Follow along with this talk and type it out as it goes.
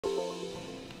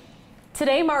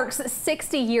Today marks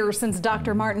 60 years since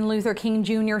Dr. Martin Luther King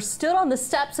Jr. stood on the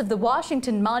steps of the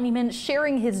Washington Monument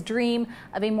sharing his dream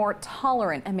of a more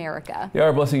tolerant America.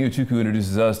 Our Blessing Uchuku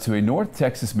introduces us to a North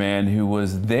Texas man who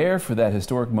was there for that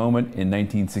historic moment in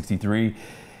 1963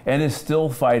 and is still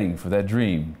fighting for that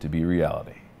dream to be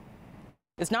reality.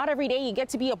 It's not every day you get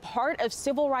to be a part of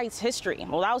civil rights history.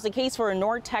 Well, that was the case for a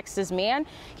North Texas man.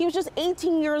 He was just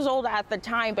 18 years old at the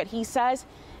time, but he says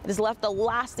it has left a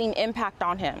lasting impact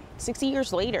on him 60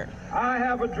 years later. I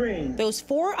have a dream. Those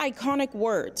four iconic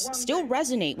words still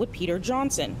resonate with Peter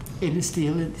Johnson. It's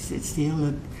still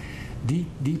a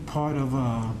deep part of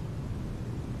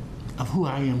who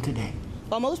I am today.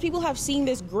 While most people have seen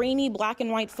this grainy black and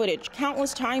white footage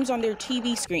countless times on their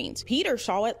TV screens, Peter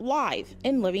saw it live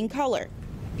in living color.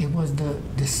 It was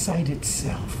the sight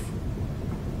itself.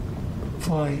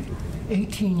 For an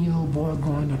 18-year-old boy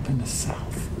growing up in the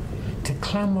South, to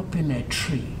climb up in that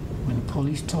tree when the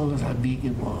police told us how big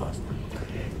it was,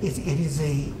 it is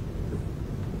a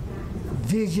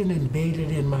vision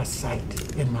embedded in my sight,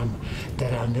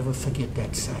 that I'll never forget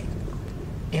that sight.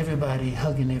 Everybody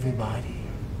hugging everybody.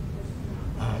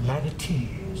 A lot of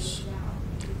tears.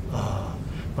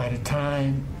 By the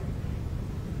time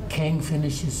King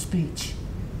finished his speech,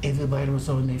 everybody was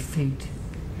on their feet,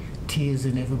 tears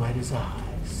in everybody's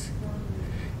eyes.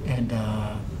 And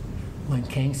when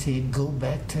King said, "Go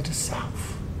back to the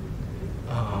South,"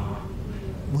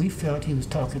 we felt he was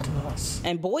talking to us.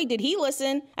 And boy, did he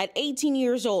listen. At 18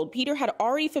 years old, Peter had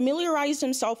already familiarized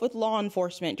himself with law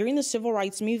enforcement during the civil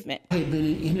rights movement. I had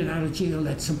been in and out of jail.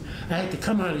 I had to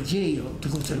come out of jail to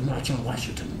go to the March on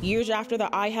Washington. Years after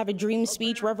the I Have a Dream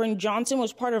speech, Reverend Johnson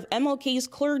was part of MLK's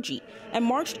clergy and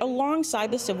marched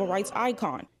alongside the civil rights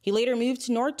icon. He later moved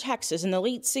to North Texas in the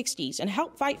late 60s and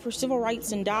helped fight for civil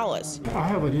rights in Dallas. I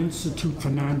have an Institute for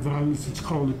Nonviolence. It's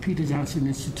called the Peter Johnson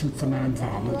Institute for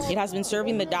Nonviolence. It has been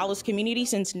serving the Dallas community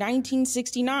since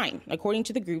 1969, according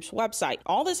to the group's website.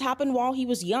 All this happened while he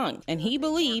was young, and he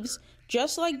believes,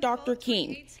 just like Dr.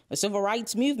 King, the civil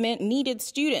rights movement needed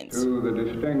students. To the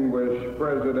distinguished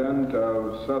president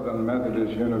of Southern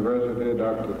Methodist University,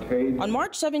 Dr. Tate. On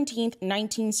March 17,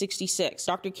 1966,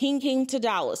 Dr. King came to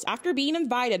Dallas after being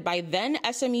invited by then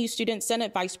SMU Student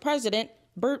Senate Vice President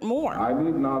Burt Moore. I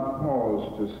need not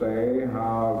pause to say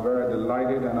how very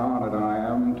delighted and honored I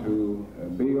am to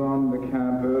be on the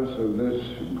campus of this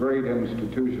great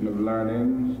institution of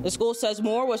learning. The school says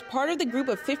Moore was part of the group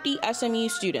of 50 SMU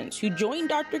students who joined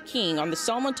Dr. King on the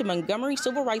Selma to Montgomery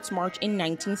Civil Rights March in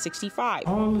 1965.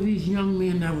 All of these young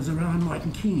men that was around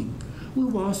Martin King, we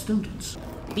were all students.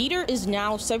 Peter is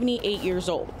now 78 years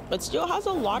old, but still has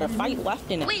a lot of fight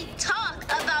left in him. We talk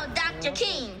about Dr.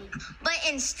 King, but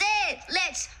instead,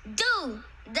 let's do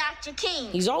Dr. King.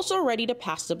 He's also ready to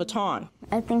pass the baton.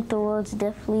 I think the world's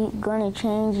definitely going to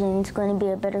change and it's going to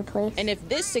be a better place. And if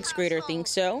this sixth grader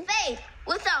thinks so, faith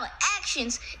without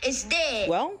actions is dead.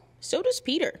 Well, so does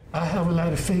Peter. I have a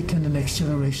lot of faith in the next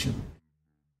generation.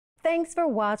 Thanks for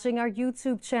watching our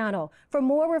YouTube channel. For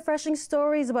more refreshing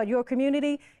stories about your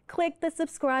community, click the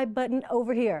subscribe button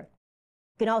over here.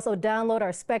 You can also download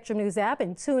our Spectrum News app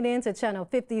and tune in to Channel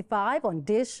 55 on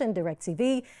Dish and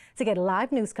DirecTV to get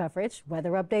live news coverage,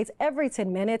 weather updates every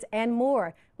 10 minutes, and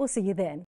more. We'll see you then.